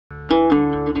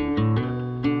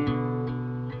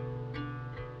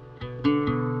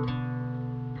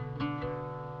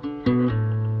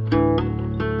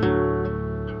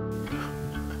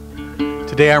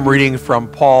Today I'm reading from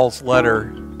Paul's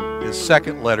letter, his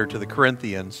second letter to the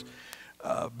Corinthians,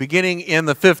 beginning in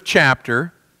the 5th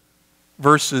chapter,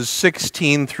 verses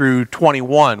 16 through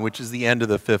 21, which is the end of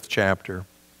the 5th chapter.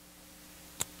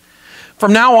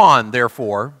 From now on,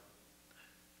 therefore,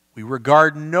 we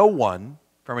regard no one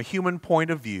from a human point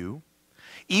of view.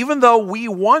 Even though we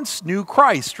once knew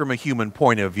Christ from a human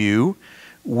point of view,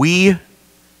 we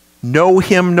know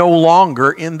him no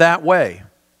longer in that way.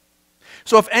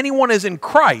 So if anyone is in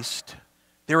Christ,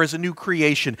 there is a new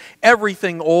creation.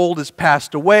 Everything old is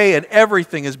passed away and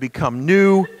everything has become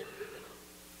new.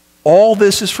 All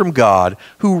this is from God,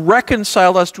 who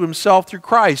reconciled us to himself through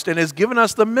Christ and has given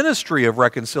us the ministry of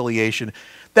reconciliation.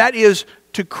 That is,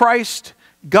 to Christ,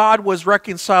 God was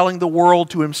reconciling the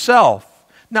world to himself,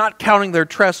 not counting their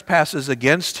trespasses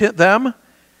against them,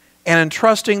 and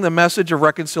entrusting the message of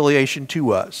reconciliation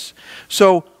to us.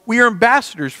 So we are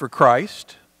ambassadors for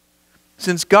Christ.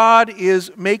 Since God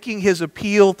is making his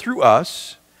appeal through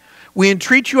us, we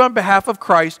entreat you on behalf of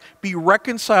Christ, be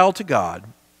reconciled to God.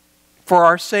 For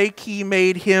our sake he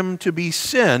made him to be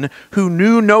sin who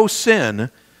knew no sin,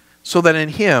 so that in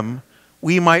him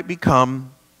we might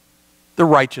become the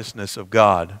righteousness of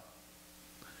God.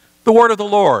 The word of the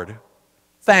Lord.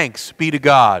 Thanks be to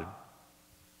God.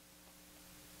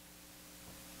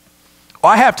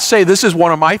 Well, I have to say, this is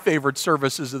one of my favorite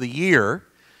services of the year.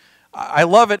 I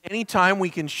love it anytime we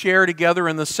can share together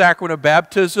in the sacrament of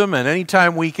baptism, and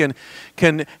anytime we can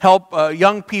help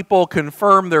young people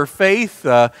confirm their faith.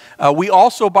 We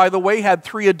also, by the way, had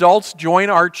 3 adults join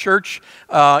our church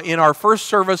in our first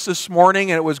service this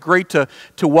morning, and it was great to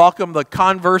welcome the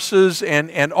Converses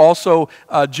and also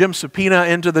Jim Sapina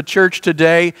into the church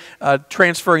today,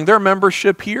 transferring their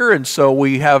membership here, and so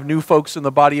we have new folks in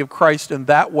the body of Christ in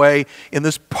that way, in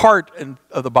this part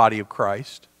of the body of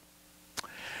Christ.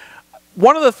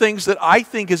 One of the things that I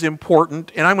think is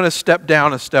important, and I'm going to step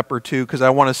down a step or two because I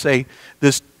want to say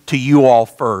this to you all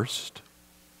first.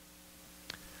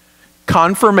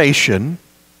 Confirmation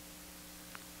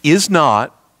is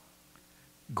not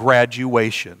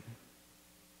graduation.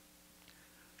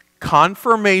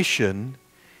 Confirmation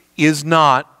is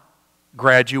not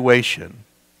graduation.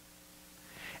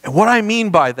 And what I mean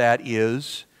by that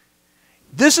is,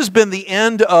 this has been the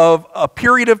end of a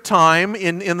period of time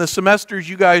in the semesters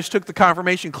you guys took the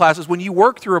confirmation classes when you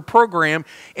work through a program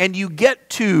and you get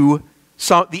to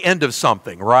the end of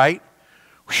something, right?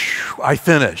 Whew, I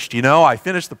finished, I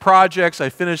finished the projects, I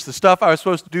finished the stuff I was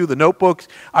supposed to do, the notebooks,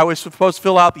 I was supposed to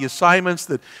fill out the assignments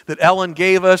that Ellen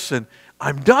gave us, and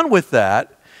I'm done with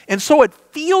that. And so it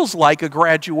feels like a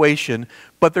graduation,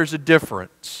 but there's a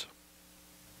difference.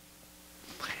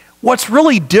 What's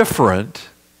really different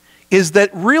is that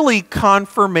really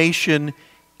confirmation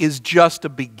is just a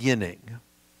beginning.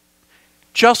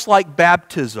 Just like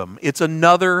baptism, it's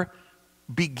another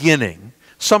beginning.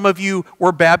 Some of you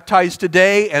were baptized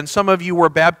today, and some of you were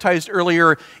baptized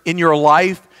earlier in your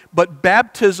life, but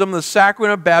baptism, the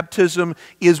sacrament of baptism,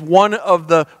 is one of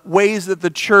the ways that the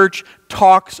church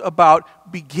talks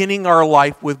about beginning our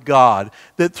life with God.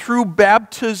 That through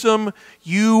baptism,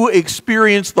 you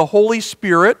experience the Holy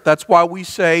Spirit. That's why we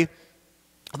say,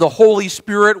 the Holy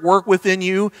Spirit work within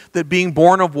you, that being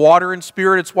born of water and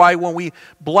spirit. It's why when we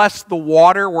bless the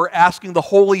water, we're asking the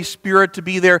Holy Spirit to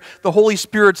be there. The Holy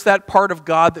Spirit's that part of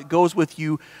God that goes with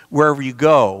you wherever you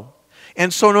go.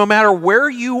 And so no matter where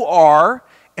you are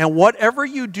and whatever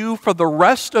you do for the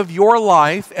rest of your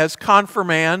life as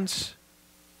confirmands,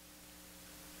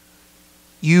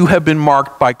 you have been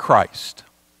marked by Christ.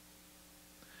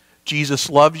 Jesus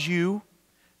loves you.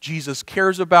 Jesus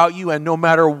cares about you, and no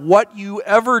matter what you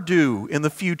ever do in the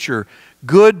future,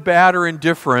 good, bad, or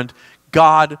indifferent,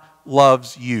 God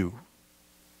loves you.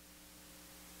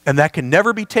 And that can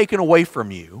never be taken away from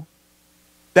you.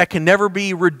 That can never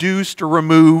be reduced or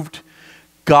removed.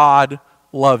 God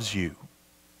loves you.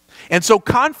 And so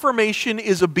confirmation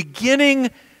is a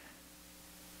beginning,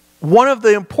 one of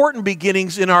the important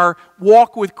beginnings in our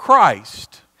walk with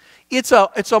Christ. It's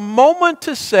a moment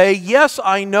to say, yes,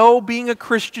 I know being a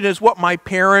Christian is what my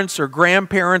parents or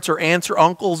grandparents or aunts or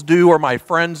uncles do or my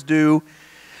friends do,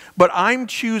 but I'm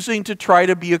choosing to try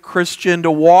to be a Christian,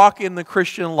 to walk in the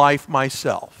Christian life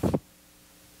myself.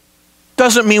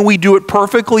 Doesn't mean we do it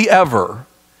perfectly ever,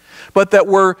 but that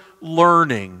we're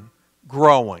learning,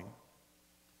 growing.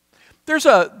 There's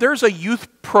a youth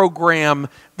program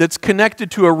that's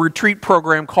connected to a retreat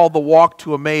program called the Walk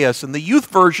to Emmaus, and the youth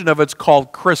version of it's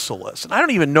called Chrysalis. And I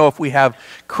don't even know if we have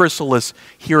Chrysalis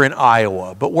here in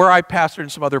Iowa, but where I pastored in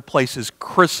some other places,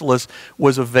 Chrysalis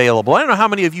was available. I don't know how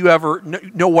many of you ever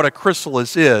know what a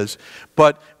chrysalis is,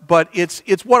 but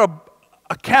it's what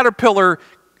a caterpillar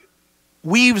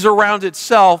weaves around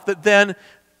itself that then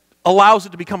allows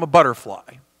it to become a butterfly.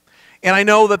 And I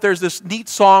know that there's this neat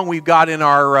song we've got in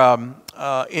our,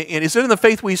 is it in the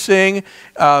Faith We Sing?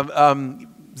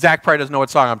 Zach probably doesn't know what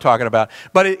song I'm talking about.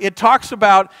 But it talks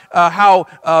about how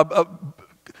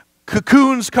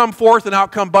cocoons come forth and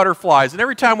out come butterflies. And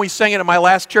every time we sang it at my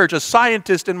last church, a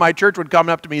scientist in my church would come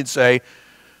up to me and say,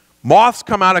 moths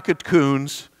come out of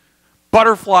cocoons,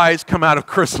 butterflies come out of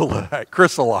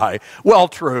chrysali. Well,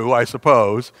 true, I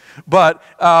suppose. But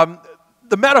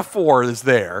the metaphor is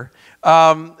there.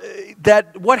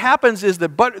 That what happens is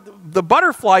that the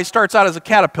butterfly starts out as a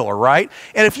caterpillar, right?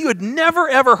 And if you had never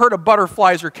ever heard of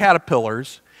butterflies or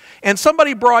caterpillars, and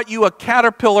somebody brought you a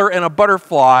caterpillar and a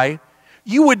butterfly,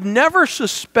 you would never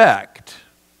suspect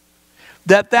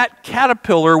that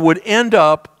caterpillar would end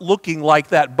up looking like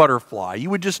that butterfly. You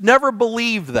would just never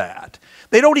believe that.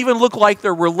 They don't even look like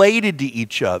they're related to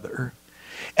each other.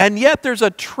 And yet there's a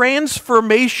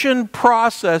transformation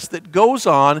process that goes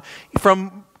on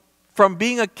from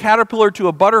being a caterpillar to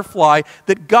a butterfly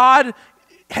that God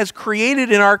has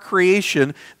created in our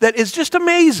creation that is just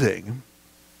amazing.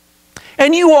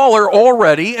 And you all are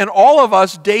already, and all of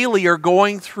us daily are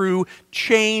going through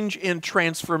change and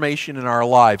transformation in our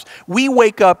lives. We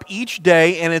wake up each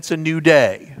day and it's a new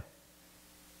day.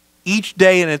 Each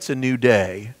day and it's a new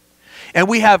day. And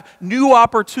we have new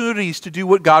opportunities to do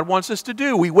what God wants us to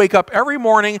do. We wake up every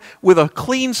morning with a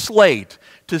clean slate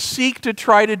to seek to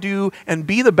try to do and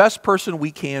be the best person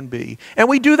we can be. And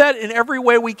we do that in every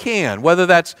way we can, whether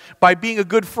that's by being a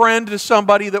good friend to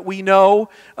somebody that we know,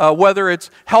 whether it's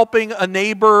helping a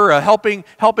neighbor, helping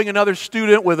another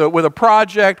student with a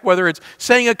project, whether it's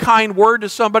saying a kind word to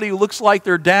somebody who looks like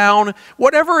they're down.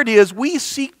 Whatever it is, we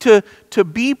seek to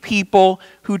be people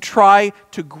who try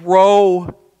to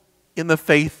grow in the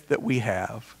faith that we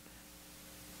have.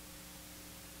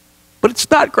 But it's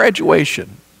not graduation.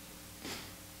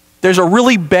 There's a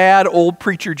really bad old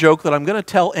preacher joke that I'm going to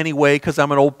tell anyway because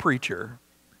I'm an old preacher,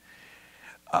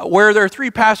 where there are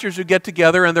three pastors who get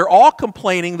together and they're all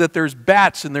complaining that there's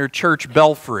bats in their church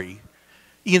belfry.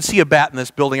 You can see a bat in this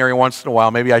building every once in a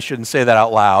while. Maybe I shouldn't say that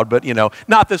out loud, but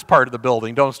not this part of the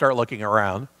building. Don't start looking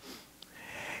around.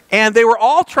 And they were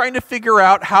all trying to figure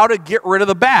out how to get rid of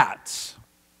the bats.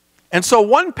 And so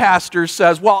one pastor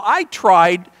says, well, I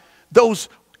tried those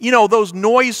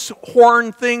noise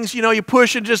horn things, you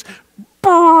push and just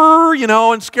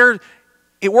brrr, and scare.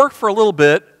 It worked for a little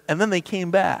bit, and then they came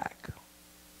back.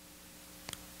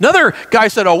 Another guy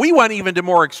said, we went even to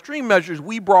more extreme measures.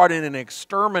 We brought in an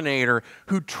exterminator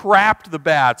who trapped the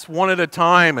bats one at a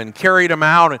time and carried them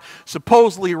out and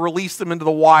supposedly released them into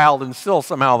the wild, and still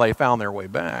somehow they found their way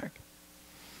back.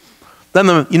 Then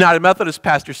the United Methodist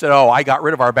pastor said, I got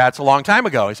rid of our bats a long time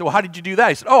ago. He said, well, how did you do that?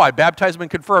 He said, I baptized them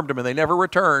and confirmed them, and they never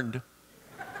returned.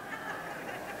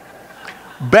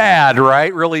 Bad,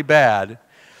 right? Really bad.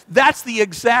 That's the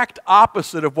exact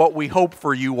opposite of what we hope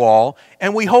for you all,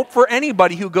 and we hope for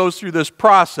anybody who goes through this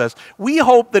process. We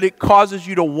hope that it causes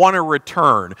you to want to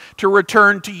return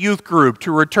to youth group,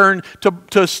 to return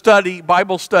to study,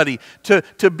 Bible study,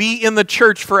 to be in the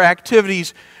church for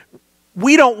activities.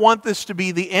 We don't want this to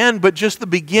be the end, but just the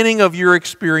beginning of your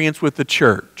experience with the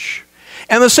church.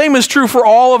 And the same is true for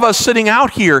all of us sitting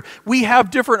out here. We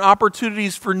have different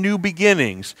opportunities for new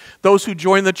beginnings. Those who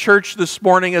joined the church this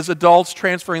morning as adults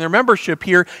transferring their membership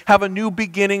here have a new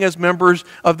beginning as members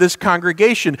of this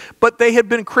congregation. But they had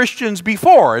been Christians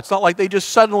before. It's not like they just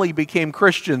suddenly became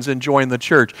Christians and joined the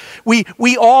church.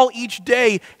 We all each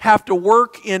day have to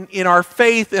work in our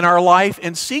faith, in our life,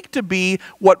 and seek to be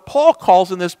what Paul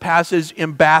calls in this passage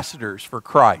ambassadors for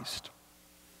Christ.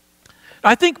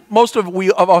 I think most of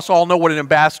us all know what an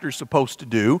ambassador is supposed to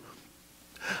do.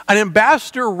 An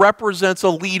ambassador represents a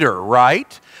leader,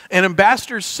 right? An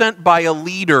ambassador is sent by a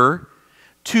leader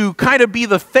to kind of be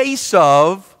the face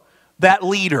of that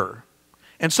leader.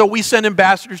 And so we send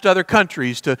ambassadors to other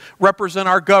countries to represent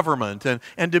our government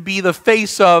and to be the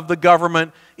face of the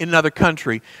government in another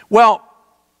country. Well,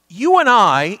 you and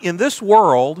I, in this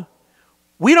world,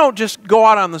 we don't just go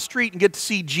out on the street and get to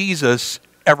see Jesus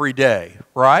every day,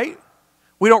 right?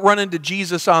 We don't run into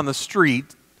Jesus on the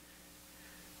street.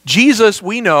 Jesus,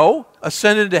 we know,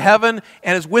 ascended to heaven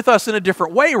and is with us in a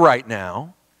different way right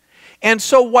now. And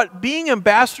so what being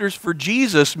ambassadors for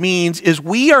Jesus means is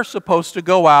we are supposed to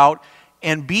go out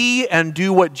and be and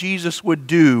do what Jesus would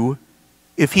do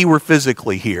if he were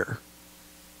physically here.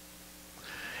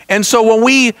 And so when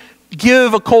we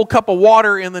give a cold cup of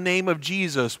water in the name of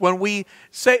Jesus, when we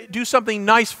do something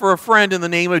nice for a friend in the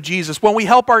name of Jesus, when we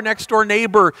help our next door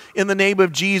neighbor in the name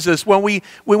of Jesus, when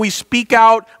we speak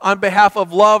out on behalf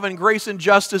of love and grace and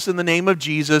justice in the name of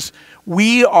Jesus,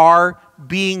 we are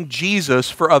being Jesus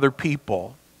for other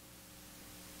people.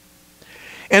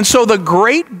 And so the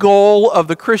great goal of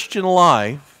the Christian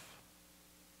life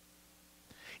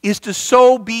is to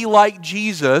so be like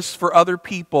Jesus for other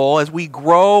people as we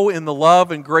grow in the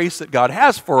love and grace that God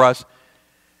has for us,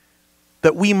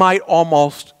 that we might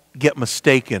almost get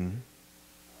mistaken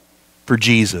for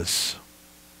Jesus.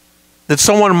 That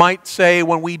someone might say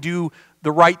when we do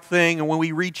the right thing and when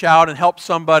we reach out and help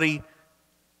somebody,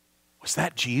 was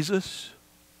that Jesus?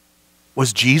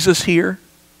 Was Jesus here?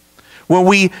 When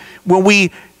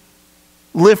we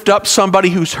lift up somebody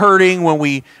who's hurting, when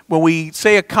we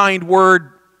say a kind word,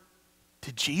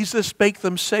 did Jesus make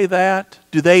them say that?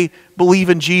 Do they believe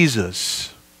in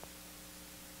Jesus?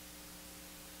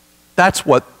 That's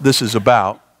what this is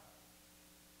about.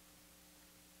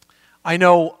 I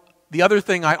know the other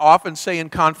thing I often say in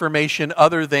confirmation,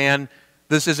 other than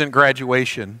this isn't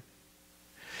graduation,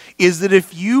 is that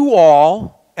if you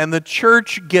all and the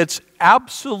church gets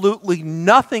absolutely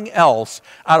nothing else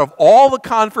out of all the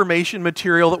confirmation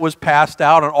material that was passed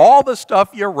out and all the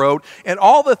stuff you wrote and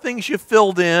all the things you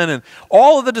filled in and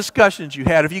all of the discussions you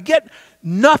had, if you get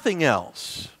nothing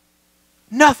else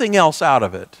out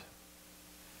of it,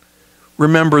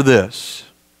 remember this.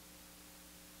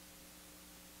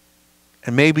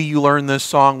 And maybe you learned this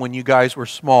song when you guys were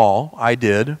small. I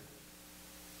did.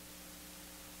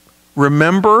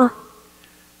 Remember,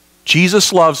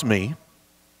 Jesus loves me.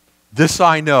 This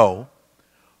I know,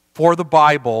 for the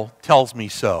Bible tells me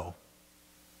so.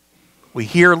 We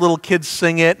hear little kids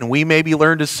sing it, and we maybe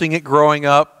learn to sing it growing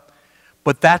up,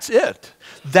 but that's it.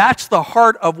 That's the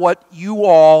heart of what you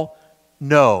all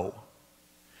know.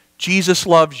 Jesus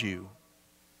loves you.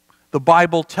 The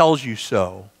Bible tells you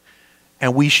so,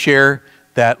 and we share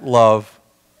that love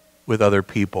with other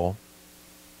people.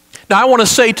 Now, I want to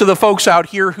say to the folks out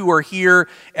here who are here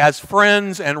as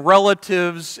friends and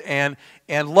relatives and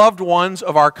loved ones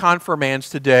of our confirmands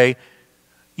today,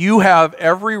 you have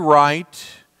every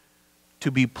right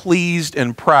to be pleased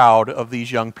and proud of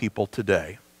these young people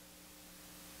today.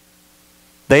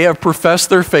 They have professed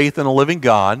their faith in a living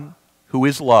God who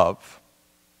is love.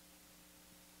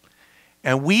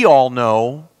 And we all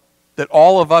know that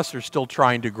all of us are still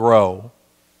trying to grow.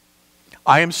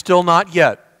 I am still not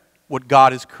yet what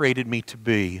God has created me to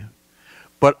be.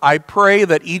 But I pray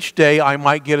that each day I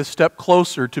might get a step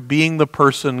closer to being the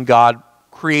person God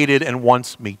created and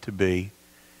wants me to be.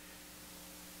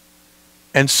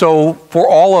 And so for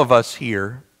all of us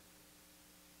here,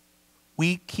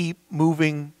 we keep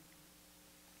moving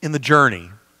in the journey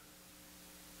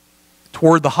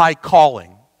toward the high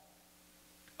calling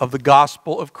of the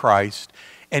gospel of Christ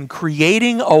and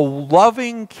creating a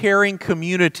loving, caring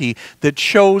community that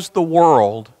shows the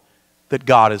world that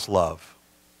God is love.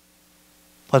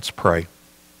 Let's pray.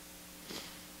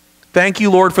 Thank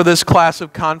you, Lord, for this class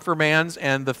of confirmands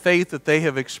and the faith that they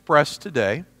have expressed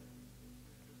today.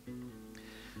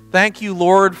 Thank you,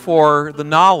 Lord, for the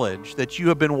knowledge that you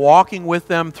have been walking with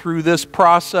them through this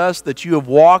process, that you have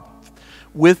walked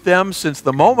with them since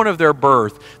the moment of their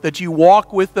birth, that you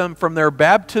walk with them from their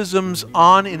baptisms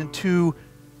on into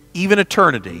even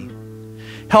eternity.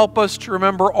 Help us to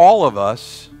remember, all of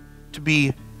us, to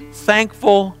be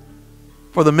thankful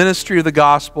for the ministry of the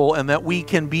gospel and that we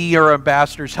can be your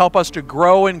ambassadors. Help us to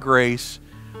grow in grace,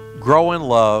 grow in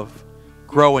love,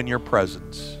 grow in your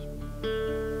presence.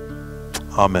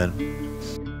 Amen.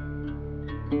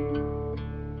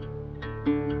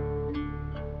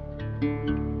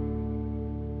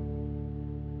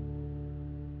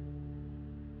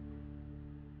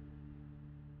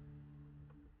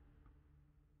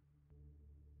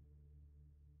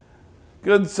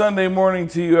 Good Sunday morning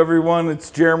to you, everyone. It's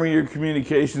Jeremy, your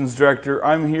communications director.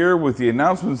 I'm here with the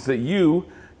announcements that you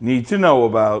need to know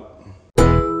about.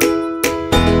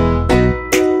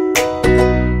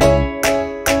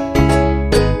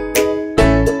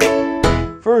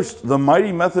 First, the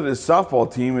Mighty Methodist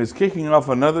softball team is kicking off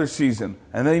another season,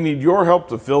 and they need your help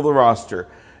to fill the roster.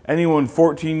 Anyone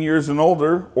 14 years and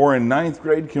older or in 9th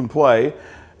grade can play.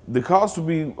 The cost will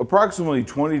be approximately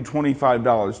 $20 to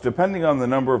 $25, depending on the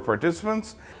number of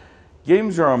participants.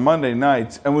 Games are on Monday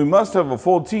nights, and we must have a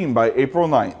full team by April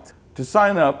 9th. To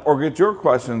sign up or get your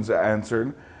questions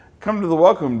answered, come to the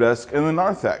welcome desk in the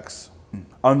narthex.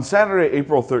 On Saturday,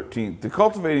 April 13th, the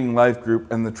Cultivating Life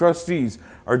group and the trustees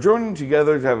are joining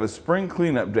together to have a spring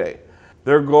cleanup day.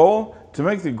 Their goal? To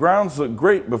make the grounds look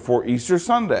great before Easter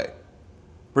Sunday.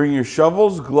 Bring your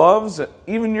shovels, gloves,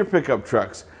 even your pickup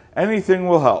trucks. Anything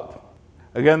will help.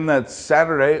 Again, that's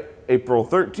Saturday, April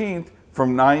 13th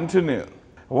from 9 to noon.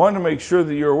 I want to make sure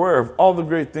that you're aware of all the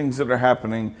great things that are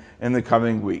happening in the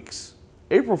coming weeks.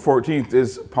 April 14th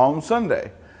is Palm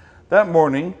Sunday. That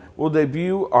morning, we'll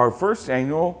debut our first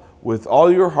annual With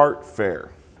All Your Heart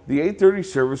Fair. The 8:30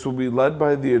 service will be led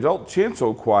by the Adult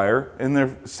Chancel Choir in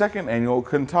their second annual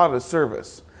cantata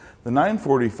service. The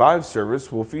 9:45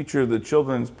 service will feature the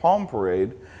Children's Palm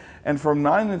Parade, and from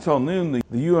 9 until noon, the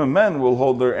UMN will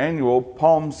hold their annual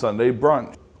Palm Sunday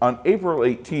brunch. On April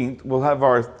 18th, we'll have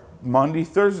our Maundy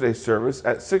Thursday service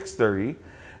at 6:30,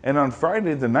 and on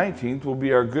Friday the 19th will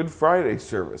be our Good Friday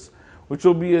service, which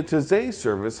will be a Taizé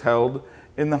service held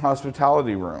in the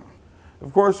hospitality room.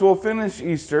 Of course, we'll finish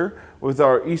Easter with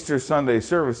our Easter Sunday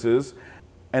services,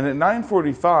 and at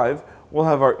 9:45, we'll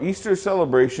have our Easter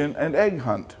celebration and egg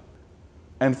hunt.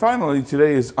 And finally,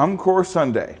 today is Umcor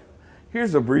Sunday.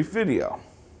 Here's a brief video.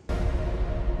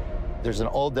 There's an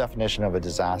old definition of a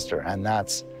disaster, and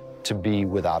that's to be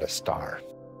without a star.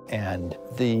 And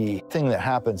the thing that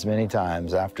happens many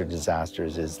times after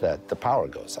disasters is that the power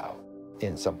goes out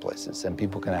in some places, and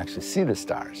people can actually see the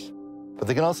stars. But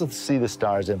they can also see the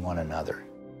stars in one another.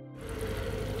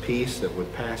 Peace that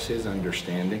would pass his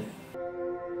understanding.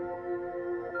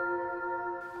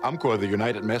 UMCOR, the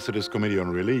United Methodist Committee on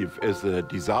Relief, is the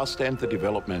disaster and the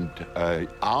development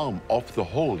arm of the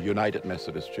whole United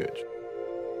Methodist Church.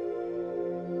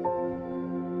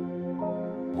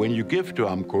 When you give to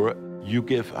UMCOR, you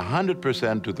give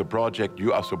 100% to the project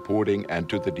you are supporting and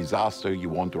to the disaster you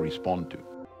want to respond to.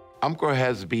 UMCOR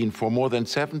has been for more than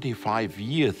 75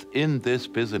 years in this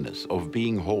business of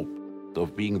being hope,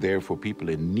 of being there for people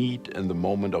in need in the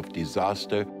moment of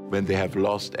disaster when they have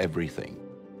lost everything.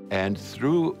 And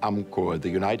through UMCOR, the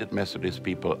United Methodist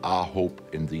people are hope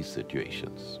in these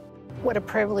situations. What a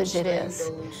privilege it is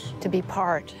to be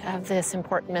part of this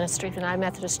important ministry, the United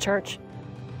Methodist Church,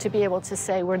 to be able to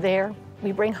say we're there,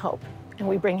 we bring hope, and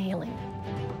we bring healing.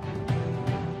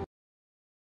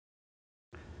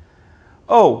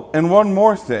 Oh, and one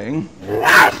more thing.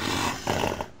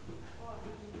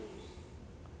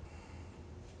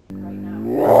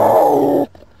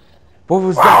 What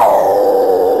was that?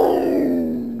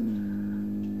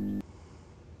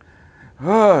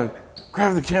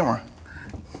 Grab the camera.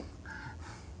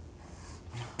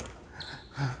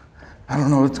 I don't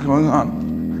know what's going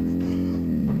on.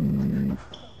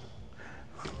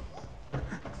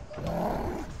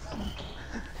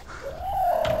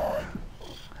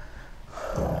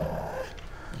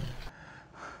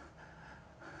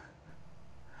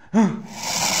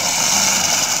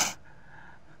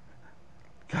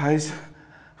 Guys,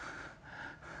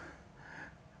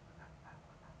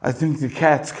 I think the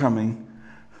cat's coming.